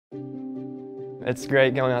It's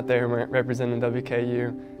great going out there representing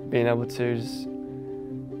WKU, being able to just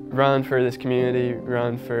run for this community,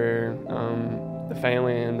 run for the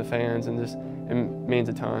family and the fans, and just it means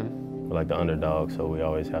a ton. We're like the underdog, so we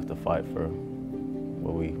always have to fight for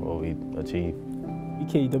what we achieve.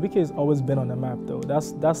 WKU has always been on the map, though.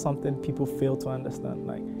 That's something people fail to understand.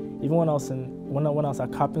 Like even when I was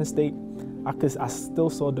at Coppin State, I still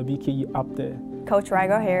saw WKU up there. Coach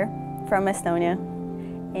Rygo here from Estonia,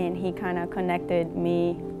 and he kind of connected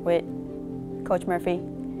me with Coach Murphy,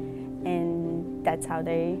 and that's how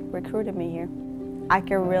they recruited me here. I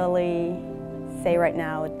can really say right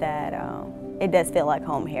now that it does feel like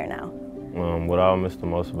home here now. What I'll miss the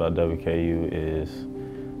most about WKU is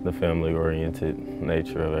the family-oriented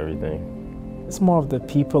nature of everything. It's more of the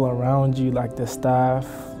people around you, like the staff.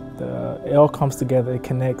 It all comes together, it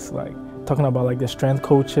connects. Like talking about like the strength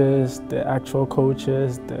coaches, the actual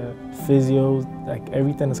coaches, the physios, like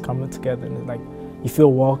everything is coming together, and it's like you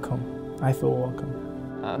feel welcome. I feel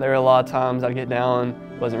welcome. There were a lot of times I'd get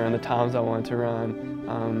down, wasn't around the times I wanted to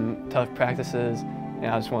run, tough practices, and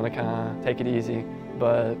I just want to kind of take it easy.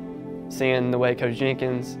 But seeing the way Coach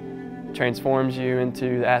Jenkins transforms you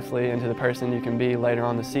into the athlete, into the person you can be later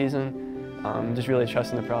on the season, just really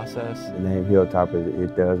trusting the process. The name Hilltopper,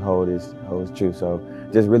 it does holds true. So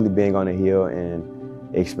just really being on the hill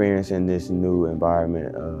and experiencing this new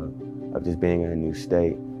environment of just being in a new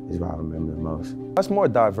state is what I remember the most. It's more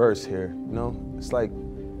diverse here, you know? It's like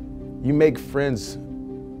you make friends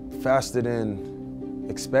faster than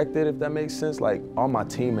expected, if that makes sense. Like all my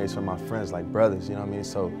teammates are my friends, like brothers, you know what I mean?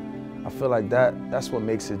 So I feel like that's what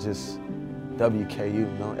makes it just WKU, you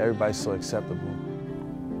know? Everybody's so acceptable.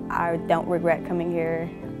 I don't regret coming here.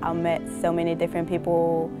 I met so many different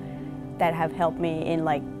people that have helped me in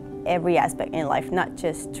like every aspect in life, not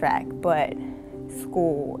just track, but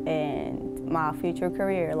school and my future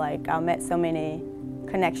career. Like I met so many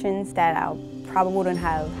connections that I probably wouldn't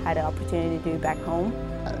have had the opportunity to do back home.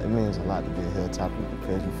 It means a lot to be a Hilltopper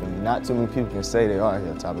because you feel me, not too many people can say they are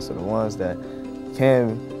Hilltoppers. So the ones that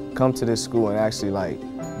can come to this school and actually like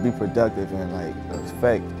be productive and like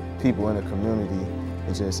affect people in the community,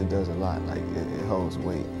 it does a lot. Like it holds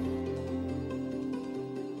weight.